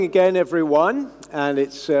Again, everyone, and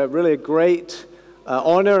it's really a great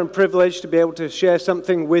honor and privilege to be able to share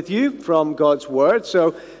something with you from God's Word.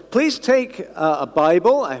 So please take a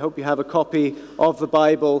Bible. I hope you have a copy of the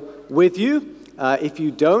Bible with you. If you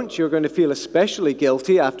don't, you're going to feel especially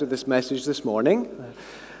guilty after this message this morning.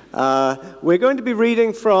 We're going to be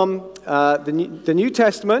reading from the New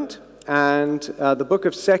Testament and the book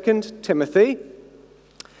of 2 Timothy.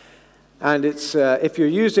 And it's if you're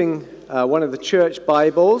using one of the church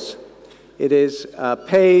Bibles, it is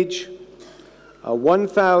page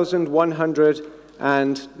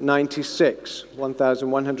 1196.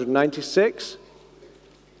 1196.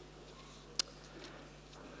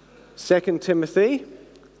 2 Timothy,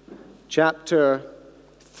 chapter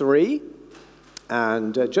 3,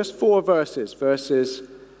 and just 4 verses, verses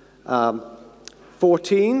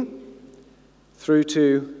 14 through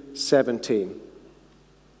to 17.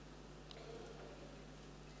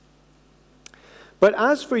 But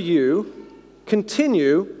as for you,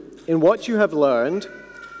 continue in what you have learned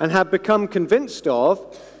and have become convinced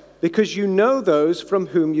of, because you know those from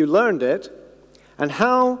whom you learned it, and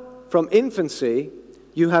how from infancy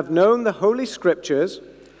you have known the Holy Scriptures,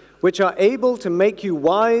 which are able to make you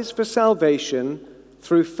wise for salvation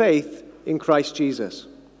through faith in Christ Jesus.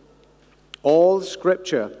 All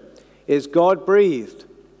Scripture is God-breathed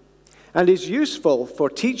and is useful for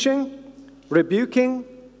teaching, rebuking,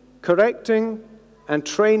 correcting, and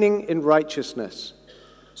training in righteousness,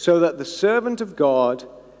 so that the servant of God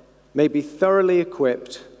may be thoroughly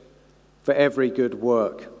equipped for every good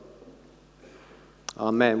work.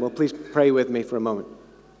 Amen. Well, please pray with me for a moment.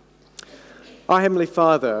 Our Heavenly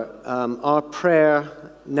Father, our prayer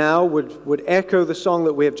now would echo the song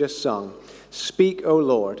that we have just sung. Speak, O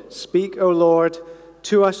Lord. Speak, O Lord,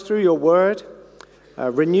 to us through your word.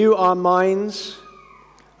 Renew our minds,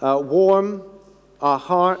 warm our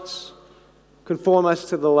hearts, conform us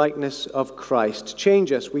to the likeness of Christ.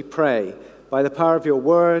 Change us, we pray, by the power of your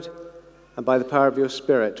word and by the power of your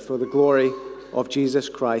Spirit. For the glory of Jesus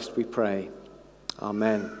Christ, we pray.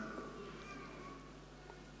 Amen.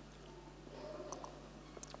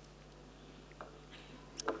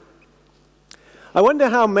 I wonder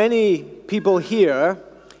how many people here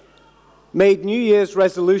made New Year's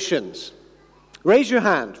resolutions. Raise your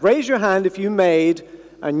hand. Raise your hand if you made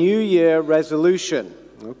a New Year resolution.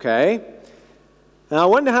 Okay. Now, I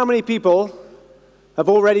wonder how many people have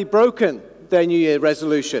already broken their New Year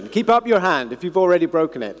resolution. Keep up your hand if you've already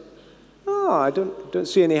broken it. Oh, I don't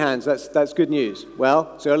see any hands. That's good news.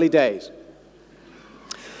 Well, it's early days.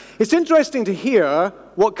 It's interesting to hear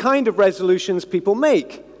what kind of resolutions people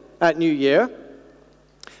make at New Year.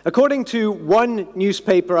 According to one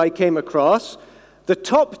newspaper I came across, the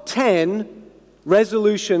top 10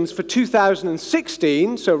 resolutions for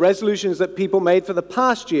 2016, so resolutions that people made for the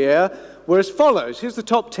past year, were as follows. Here's the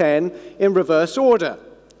top 10 in reverse order.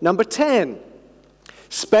 Number 10,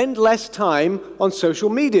 spend less time on social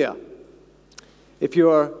media. If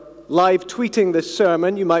you're live tweeting this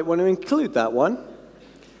sermon, you might want to include that one.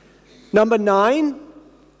 Number 9,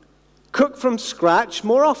 cook from scratch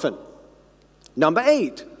more often. Number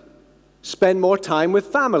 8, spend more time with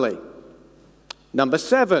family. Number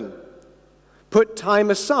 7, put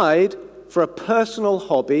time aside for a personal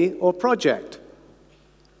hobby or project.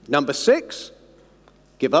 Number 6,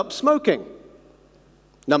 give up smoking.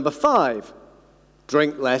 Number 5,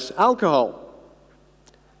 drink less alcohol.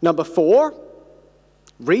 Number 4,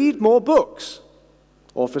 read more books.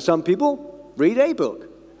 Or for some people, read a book.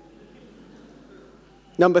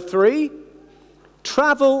 Number 3,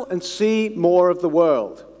 travel and see more of the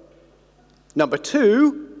world. Number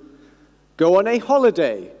 2, go on a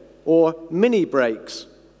holiday or mini breaks.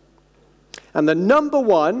 And the number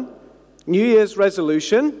 1 New Year's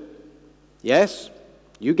resolution, yes,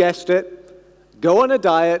 you guessed it, go on a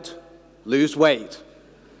diet, lose weight.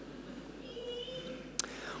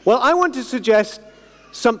 Well, I want to suggest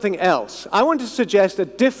something else. I want to suggest a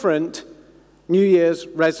different New Year's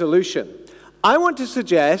resolution. I want to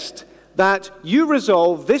suggest that you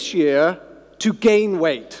resolve this year to gain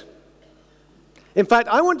weight. In fact,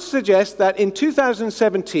 I want to suggest that in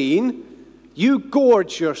 2017, you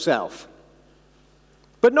gorge yourself.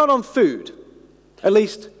 But not on food, at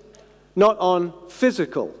least not on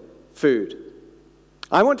physical food.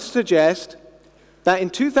 I want to suggest that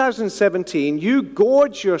in 2017, you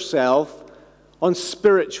gorge yourself on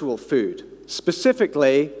spiritual food,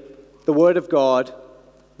 specifically the Word of God,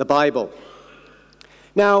 the Bible.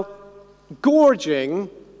 Now, gorging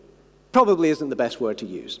probably isn't the best word to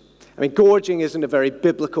use. I mean, gorging isn't a very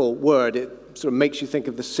biblical word. It sort of makes you think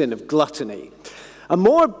of the sin of gluttony. A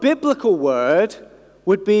more biblical word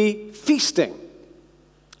would be feasting.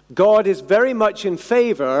 God is very much in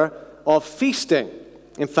favor of feasting.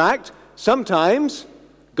 In fact, sometimes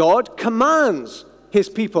God commands his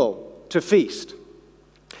people to feast.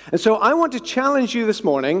 And so I want to challenge you this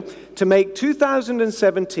morning to make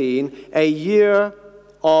 2017 a year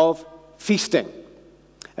of feasting.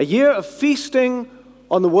 A year of feasting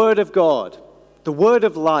on the Word of God, the Word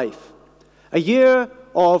of life. A year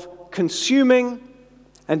of consuming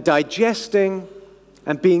and digesting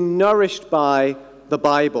and being nourished by the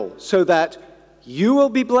Bible, so that you will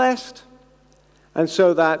be blessed and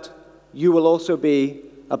so that you will also be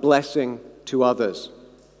a blessing to others.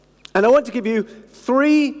 And I want to give you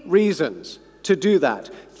 3 reasons to do that.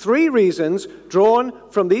 3 reasons drawn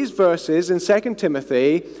from these verses in 2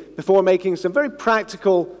 Timothy before making some very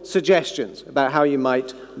practical suggestions about how you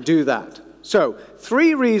might do that. So,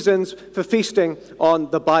 3 reasons for feasting on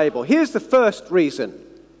the Bible. Here's the first reason.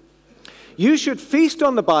 You should feast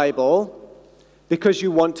on the Bible because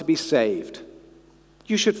you want to be saved.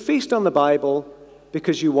 You should feast on the Bible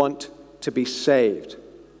because you want to be saved.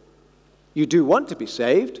 You do want to be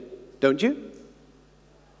saved, don't you?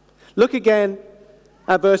 Look again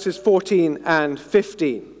at verses 14 and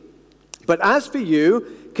 15. But as for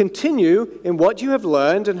you, continue in what you have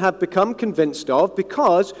learned and have become convinced of,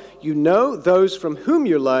 because you know those from whom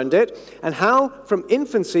you learned it, and how from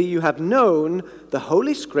infancy you have known the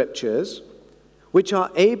Holy Scriptures, which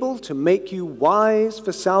are able to make you wise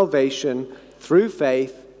for salvation through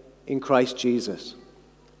faith in Christ Jesus.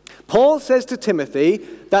 Paul says to Timothy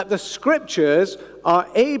that the Scriptures are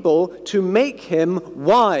able to make him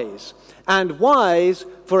wise, and wise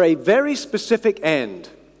for a very specific end.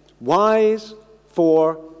 Wise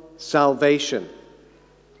for salvation.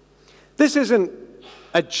 This isn't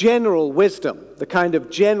a general wisdom, the kind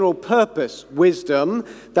of general purpose wisdom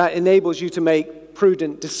that enables you to make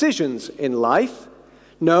prudent decisions in life.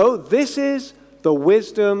 No, this is the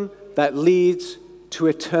wisdom that leads to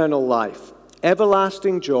eternal life,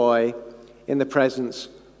 everlasting joy in the presence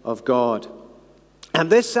of God. And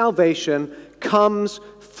this salvation comes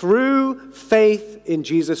through faith in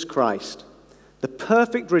Jesus Christ, the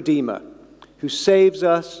perfect Redeemer who saves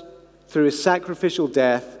us through his sacrificial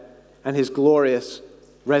death and his glorious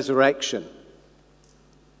resurrection.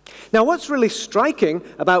 Now, what's really striking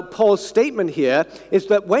about Paul's statement here is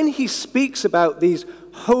that when he speaks about these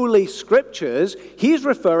holy scriptures, he's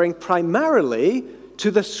referring primarily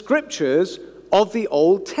to the scriptures of the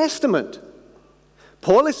Old Testament.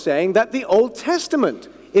 Paul is saying that the Old Testament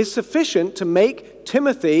is sufficient to make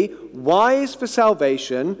Timothy wise for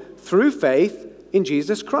salvation through faith in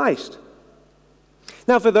Jesus Christ.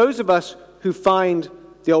 Now, for those of us who find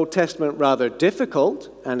the Old Testament rather difficult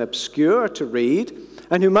and obscure to read,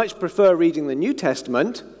 and who much prefer reading the New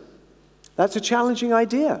Testament, that's a challenging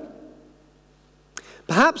idea.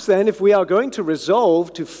 Perhaps then, if we are going to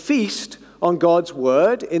resolve to feast on God's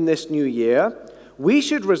Word in this new year, we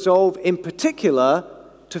should resolve in particular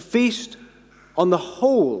to feast on the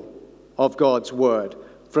whole of God's Word,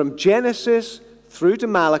 from Genesis through to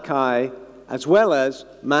Malachi, as well as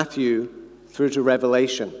Matthew through to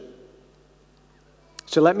Revelation.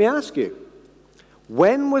 So let me ask you,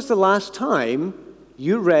 when was the last time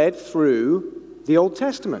you read through the Old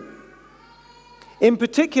Testament? In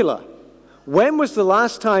particular, when was the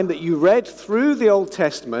last time that you read through the Old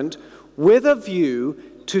Testament with a view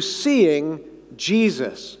to seeing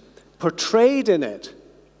Jesus portrayed in it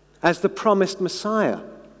as the promised Messiah,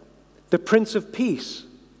 the Prince of Peace,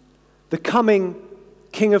 the coming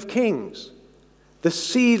King of Kings, the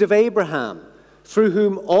seed of Abraham, through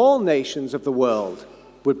whom all nations of the world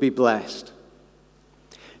would be blessed?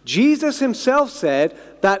 Jesus himself said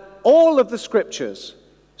that all of the scriptures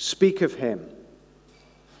speak of him.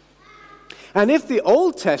 And if the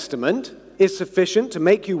Old Testament is sufficient to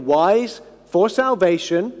make you wise for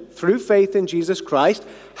salvation through faith in Jesus Christ,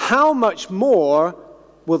 how much more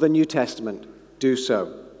will the New Testament do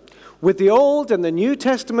so? With the Old and the New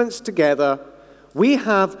Testaments together, we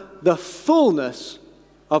have the fullness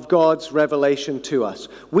of God's revelation to us.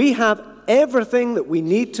 We have everything that we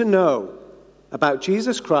need to know about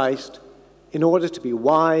Jesus Christ in order to be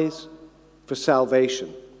wise for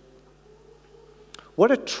salvation.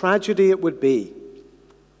 What a tragedy it would be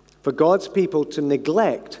for God's people to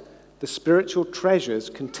neglect the spiritual treasures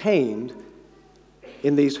contained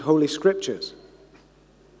in these Holy Scriptures.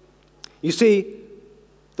 You see,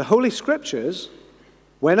 the Holy Scriptures,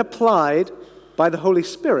 when applied by the Holy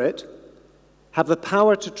Spirit, have the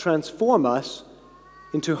power to transform us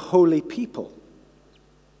into holy people.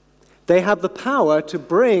 They have the power to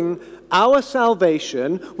bring our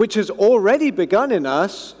salvation, which has already begun in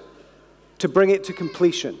us, to bring it to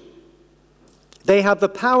completion. They have the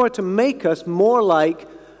power to make us more like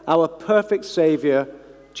our perfect Savior,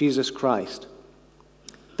 Jesus Christ.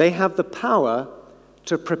 They have the power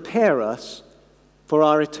to prepare us for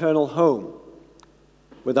our eternal home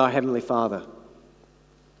with our Heavenly Father.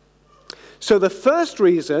 So the first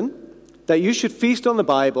reason that you should feast on the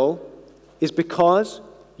Bible is because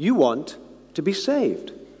you want to be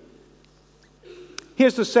saved.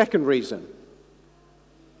 Here's the second reason.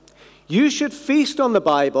 You should feast on the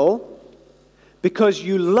Bible because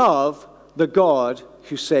you love the God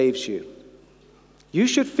who saves you. You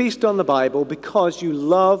should feast on the Bible because you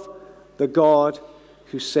love the God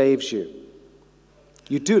who saves you.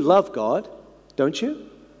 You do love God, don't you?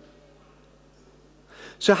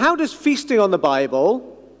 So how does feasting on the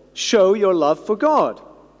Bible show your love for God?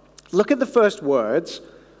 Look at the first words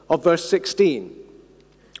of verse 16.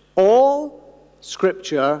 All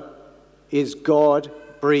Scripture is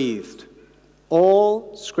God-breathed.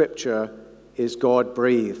 All Scripture is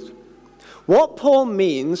God-breathed. What Paul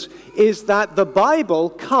means is that the Bible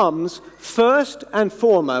comes first and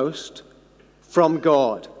foremost from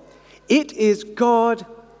God. It is God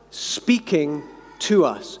speaking to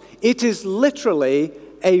us. It is literally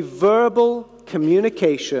a verbal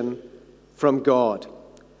communication from God.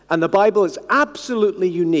 And the Bible is absolutely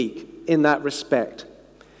unique in that respect.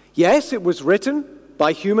 Yes, it was written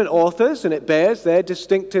by human authors and it bears their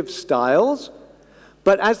distinctive styles.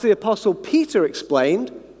 But as the Apostle Peter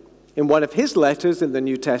explained in one of his letters in the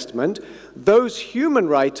New Testament, those human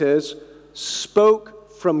writers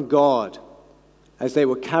spoke from God as they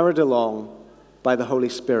were carried along by the Holy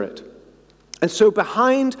Spirit. And so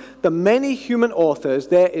behind the many human authors,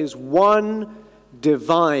 there is one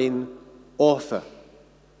divine author.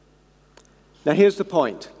 Now here's the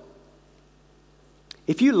point.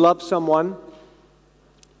 If you love someone,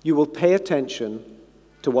 you will pay attention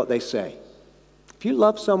to what they say. If you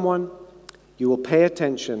love someone, you will pay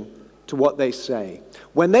attention to what they say.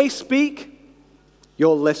 When they speak,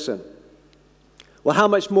 you'll listen. Well, how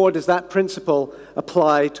much more does that principle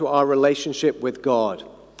apply to our relationship with God?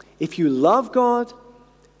 If you love God,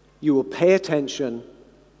 you will pay attention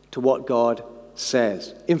to what God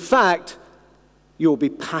says. In fact, you will be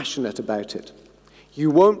passionate about it.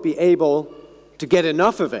 You won't be able to get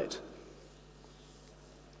enough of it.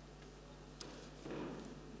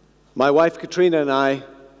 My wife Katrina and I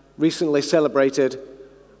recently celebrated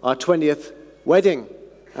our 20th wedding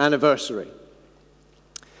anniversary.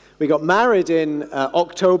 We got married in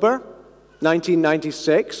October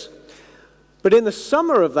 1996, but in the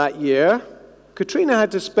summer of that year, Katrina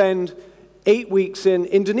had to spend 8 weeks in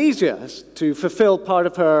Indonesia to fulfill part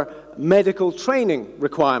of her medical training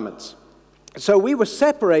requirements. So we were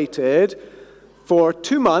separated for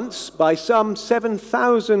 2 months by some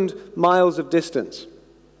 7,000 miles of distance.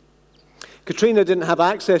 Katrina didn't have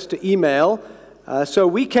access to email, so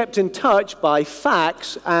we kept in touch by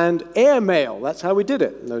fax and airmail. That's how we did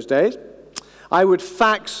it in those days. I would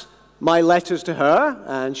fax my letters to her,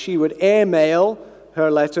 and she would airmail her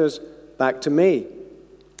letters back to me.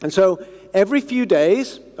 And so every few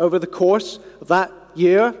days over the course of that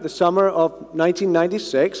year, the summer of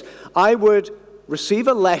 1996, I would receive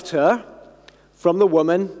a letter from the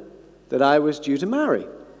woman that I was due to marry.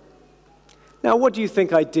 Now, what do you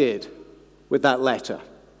think I did with that letter?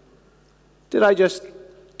 Did I just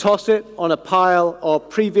toss it on a pile of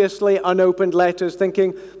previously unopened letters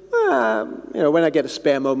thinking, when I get a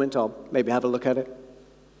spare moment, I'll maybe have a look at it?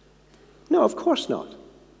 No, of course not.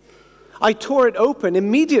 I tore it open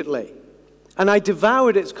immediately, and I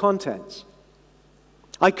devoured its contents.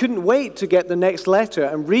 I couldn't wait to get the next letter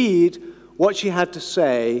and read what she had to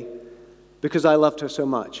say because I loved her so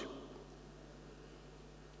much.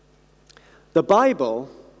 The Bible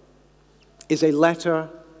is a letter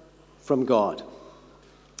from God.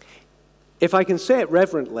 If I can say it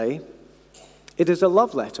reverently, it is a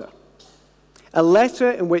love letter. A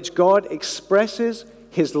letter in which God expresses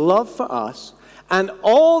his love for us and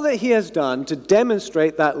all that he has done to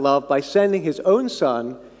demonstrate that love by sending his own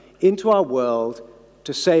Son into our world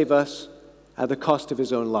to save us at the cost of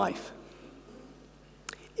his own life.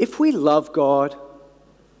 If we love God,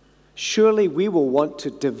 surely we will want to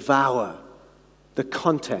devour the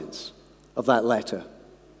contents of that letter.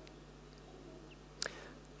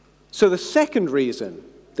 So the second reason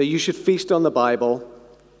that you should feast on the Bible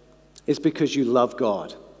is because you love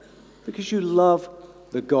God. Because you love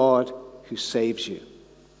the God who saves you.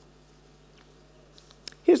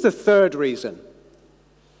 Here's the third reason.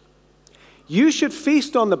 You should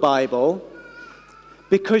feast on the Bible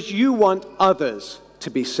because you want others to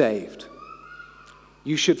be saved.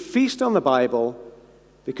 You should feast on the Bible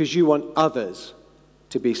because you want others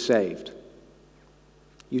to be saved.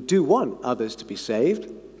 You do want others to be saved,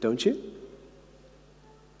 don't you?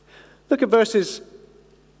 Look at verses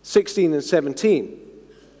 16 and 17.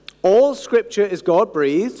 All Scripture is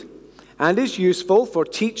God-breathed and is useful for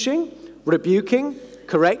teaching, rebuking,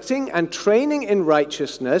 correcting, and training in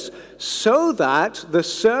righteousness, so that the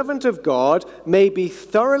servant of God may be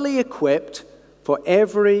thoroughly equipped for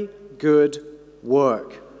every good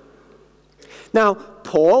work. Now,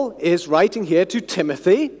 Paul is writing here to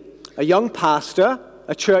Timothy, a young pastor,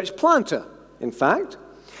 a church planter, in fact.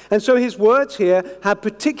 And so his words here have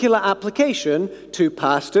particular application to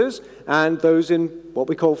pastors and those in what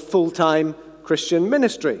we call full-time Christian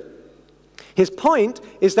ministry. His point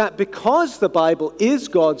is that because the Bible is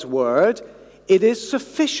God's word, it is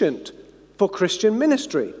sufficient for Christian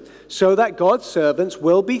ministry, so that God's servants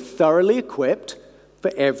will be thoroughly equipped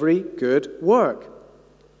for every good work.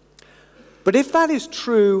 But if that is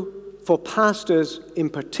true for pastors in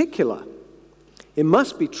particular, it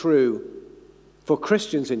must be true for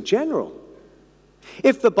Christians in general.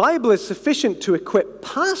 If the Bible is sufficient to equip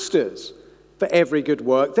pastors for every good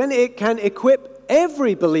work, then it can equip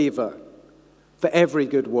every believer for every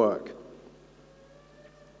good work.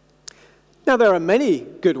 Now, there are many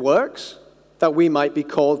good works that we might be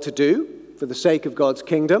called to do for the sake of God's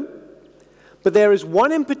kingdom, but there is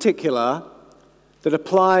one in particular that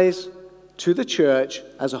applies to the church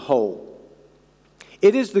as a whole.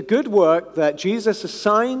 It is the good work that Jesus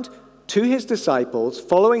assigned to his disciples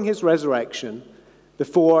following his resurrection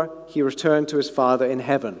before he returned to his Father in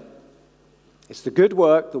heaven. It's the good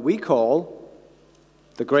work that we call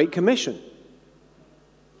the Great Commission.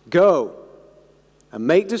 Go and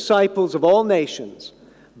make disciples of all nations,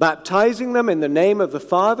 baptizing them in the name of the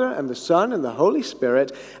Father and the Son and the Holy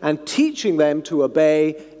Spirit, and teaching them to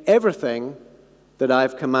obey everything that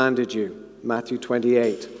I've commanded you. Matthew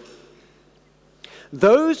 28.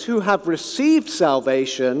 Those who have received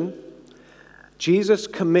salvation, Jesus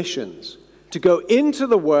commissions to go into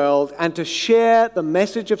the world and to share the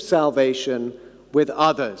message of salvation with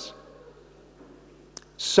others.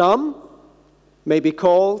 Some may be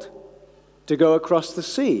called to go across the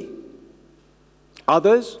sea.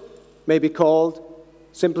 Others may be called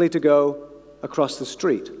simply to go across the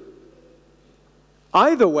street.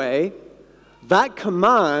 Either way, that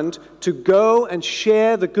command to go and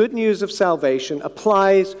share the good news of salvation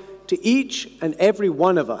applies to each and every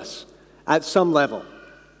one of us at some level.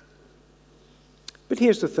 But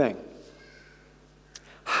here's the thing.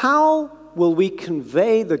 How will we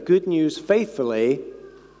convey the good news faithfully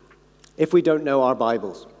if we don't know our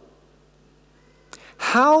Bibles?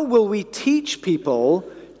 How will we teach people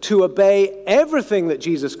to obey everything that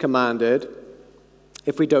Jesus commanded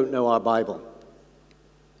if we don't know our Bible?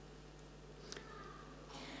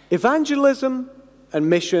 Evangelism and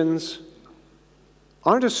missions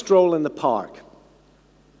aren't a stroll in the park.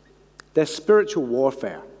 They're spiritual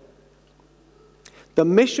warfare. The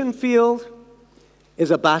mission field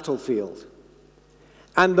is a battlefield.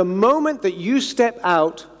 And the moment that you step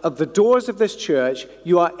out of the doors of this church,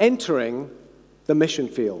 you are entering the mission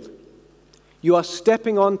field. You are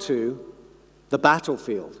stepping onto the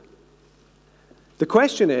battlefield. The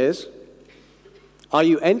question is, are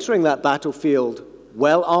you entering that battlefield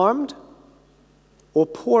well armed or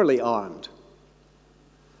poorly armed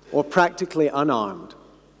or practically unarmed?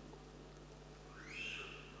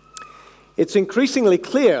 It's increasingly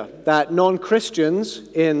clear that non-Christians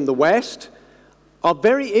in the West are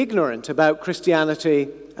very ignorant about Christianity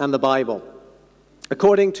and the Bible.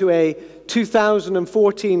 According to a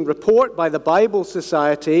 2014 report by the Bible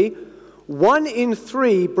Society, 1 in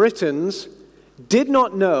 3 Britons did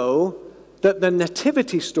not know that the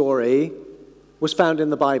nativity story was found in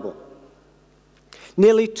the Bible.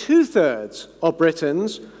 Nearly 2/3 of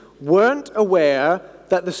Britons weren't aware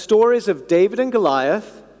that the stories of David and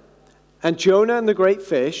Goliath and Jonah and the great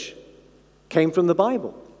fish came from the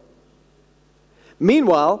Bible.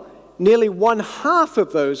 Meanwhile, nearly 1/2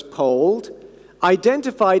 of those polled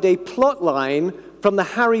identified a plot line from the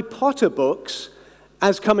Harry Potter books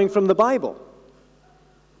as coming from the Bible.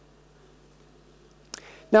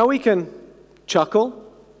 Now we can chuckle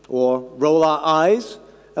or roll our eyes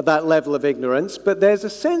at that level of ignorance, but there's a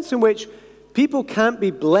sense in which people can't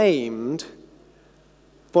be blamed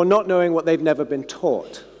for not knowing what they've never been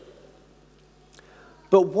taught.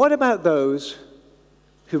 But what about those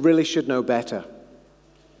who really should know better?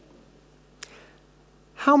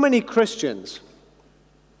 How many Christians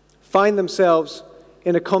find themselves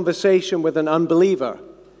in a conversation with an unbeliever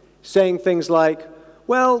saying things like,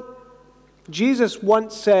 well, Jesus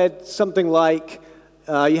once said something like,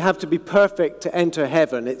 you have to be perfect to enter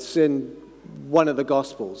heaven. It's in one of the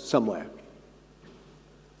Gospels somewhere.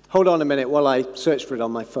 Hold on a minute while I search for it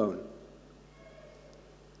on my phone.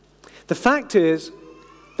 The fact is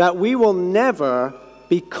that we will never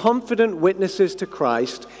be confident witnesses to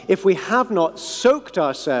Christ if we have not soaked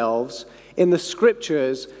ourselves in the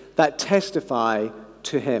scriptures that testify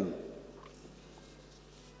to him.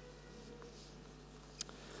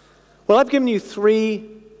 Well, I've given you three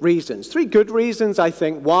good reasons, I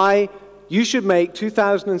think, why you should make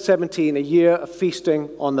 2017 a year of feasting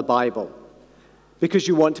on the Bible. Because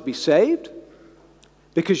you want to be saved,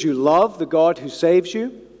 because you love the God who saves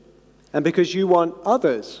you, and because you want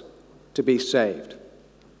others to be saved.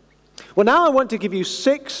 Well, now I want to give you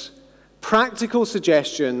 6 practical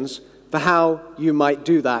suggestions for how you might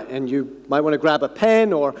do that. And you might want to grab a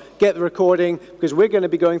pen or get the recording, because we're going to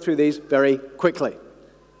be going through these very quickly.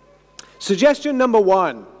 Suggestion number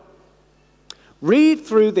 1, read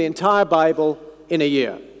through the entire Bible in a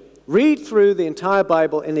year. Read through the entire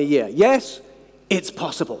Bible in a year. Yes, it's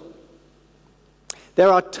possible. There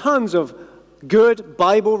are tons of good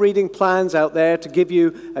Bible reading plans out there to give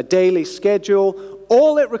you a daily schedule.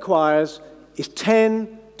 All it requires is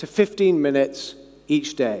 10 to 15 minutes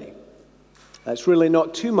each day. That's really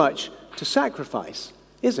not too much to sacrifice,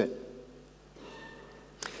 is it?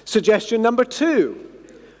 Suggestion number 2,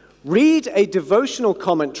 read a devotional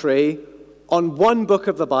commentary on one book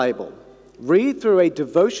of the Bible. Read through a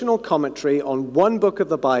devotional commentary on one book of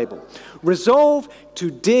the Bible. Resolve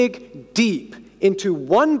to dig deep into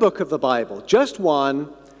one book of the Bible, just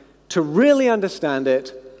one, to really understand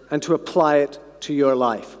it and to apply it to your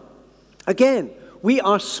life. Again, we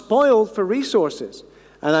are spoiled for resources,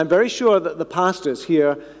 and I'm very sure that the pastors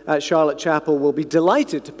here at Charlotte Chapel will be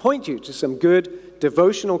delighted to point you to some good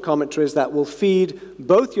devotional commentaries that will feed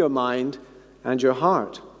both your mind and your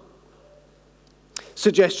heart.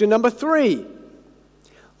 Suggestion number 3,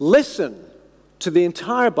 listen to the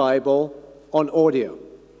entire Bible on audio.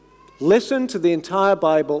 Listen to the entire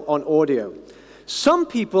Bible on audio. Some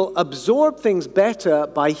people absorb things better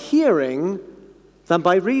by hearing than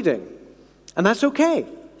by reading. And that's okay.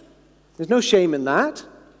 There's no shame in that.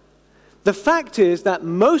 The fact is that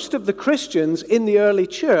most of the Christians in the early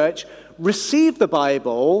church received the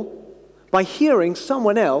Bible by hearing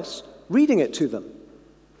someone else reading it to them.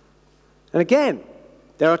 And again,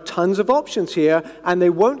 there are tons of options here, and they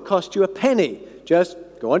won't cost you a penny. Just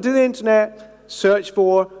go onto the internet, search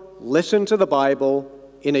for listen to the Bible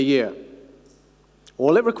in a year.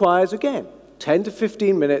 All it requires, again, 10 to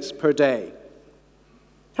 15 minutes per day.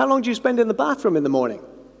 How long do you spend in the bathroom in the morning?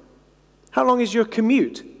 How long is your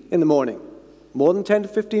commute in the morning? More than 10 to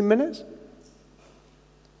 15 minutes?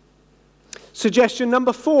 Suggestion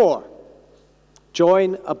number 4,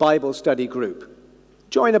 join a Bible study group.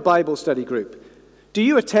 Join a Bible study group. Do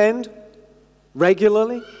you attend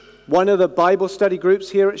regularly one of the Bible study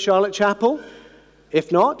groups here at Charlotte Chapel?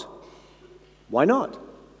 If not, why not?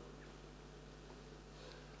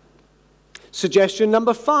 Suggestion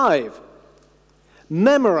number 5,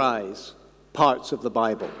 memorize parts of the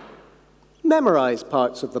Bible. Memorize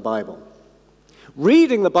parts of the Bible.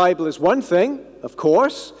 Reading the Bible is one thing, of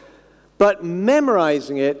course, but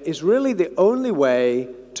memorizing it is really the only way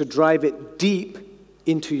to drive it deep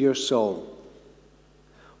into your soul.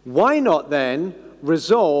 Why not then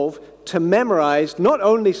resolve to memorize not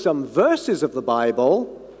only some verses of the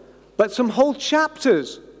Bible, but some whole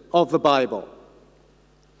chapters of the Bible?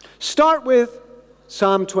 Start with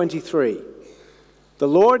Psalm 23. The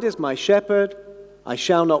Lord is my shepherd, I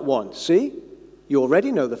shall not want. See? You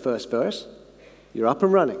already know the first verse. You're up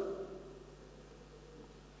and running.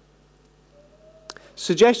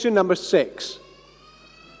 Suggestion number 6.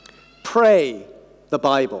 Pray the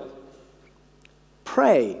Bible.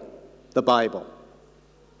 Pray the Bible.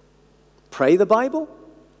 Pray the Bible?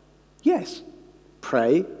 Yes.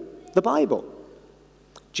 Pray the Bible.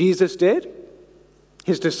 Jesus did.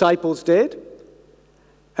 His disciples did.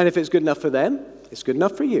 And if it's good enough for them, it's good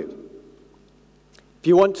enough for you. If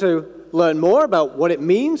you want to learn more about what it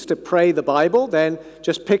means to pray the Bible, then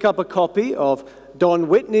just pick up a copy of Don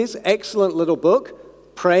Whitney's excellent little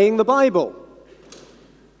book, Praying the Bible.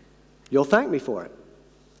 You'll thank me for it.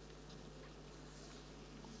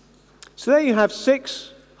 So there you have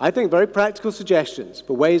 6, I think, very practical suggestions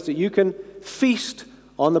for ways that you can feast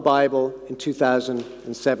on the Bible in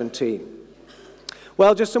 2017.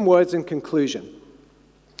 Well, just some words in conclusion.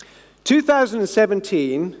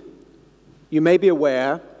 2017, you may be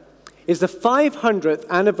aware, is the 500th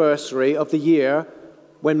anniversary of the year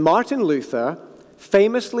when Martin Luther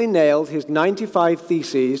famously nailed his 95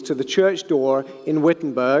 Theses to the church door in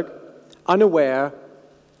Wittenberg, unaware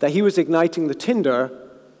that he was igniting the tinder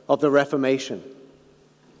of the Reformation.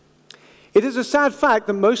 It is a sad fact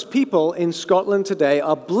that most people in Scotland today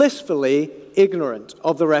are blissfully ignorant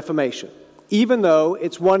of the Reformation. even though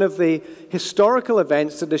it's one of the historical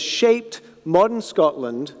events that has shaped modern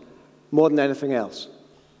Scotland more than anything else.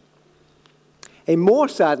 A more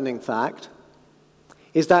saddening fact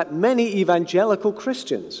is that many evangelical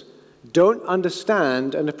Christians don't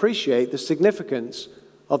understand and appreciate the significance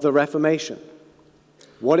of the Reformation,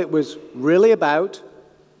 what it was really about,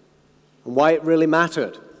 and why it really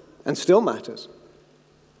mattered, and still matters.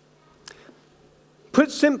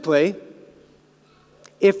 Put simply,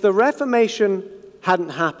 if the Reformation hadn't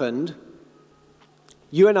happened,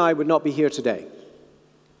 you and I would not be here today.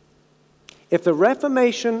 If the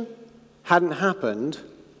Reformation hadn't happened,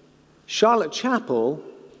 Charlotte Chapel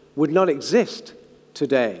would not exist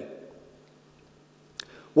today.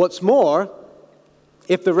 What's more,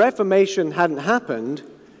 if the Reformation hadn't happened,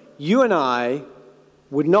 you and I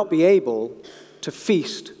would not be able to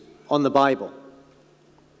feast on the Bible.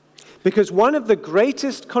 Because one of the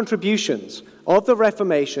greatest contributions of the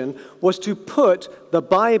Reformation was to put the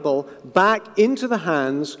Bible back into the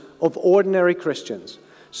hands of ordinary Christians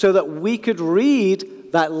so that we could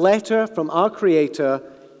read that letter from our Creator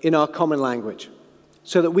in our common language,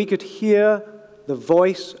 so that we could hear the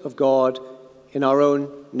voice of God in our own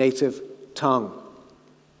native tongue.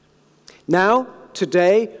 Now,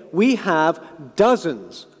 today, we have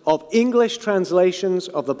dozens of English translations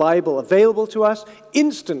of the Bible available to us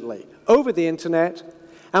instantly over the internet,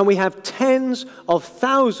 and we have tens of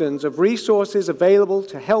thousands of resources available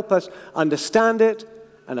to help us understand it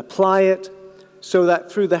and apply it, so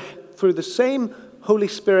that through the same Holy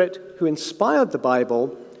Spirit who inspired the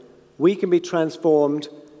Bible, we can be transformed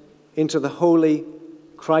into the holy,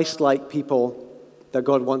 Christ-like people that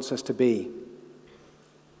God wants us to be.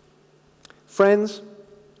 Friends,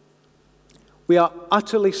 we are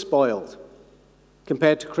utterly spoiled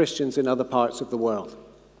compared to Christians in other parts of the world.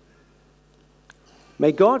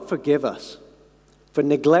 May God forgive us for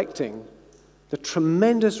neglecting the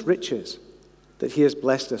tremendous riches that He has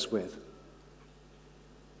blessed us with.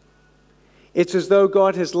 It's as though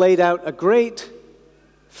God has laid out a great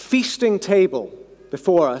feasting table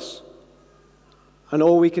before us, and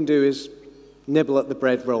all we can do is nibble at the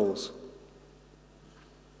bread rolls.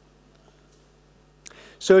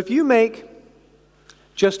 So if you make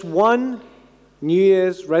just one New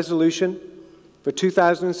Year's resolution for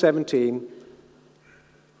 2017,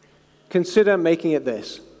 consider making it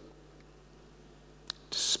this: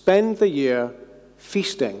 to spend the year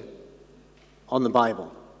feasting on the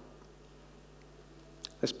Bible.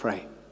 Let's pray.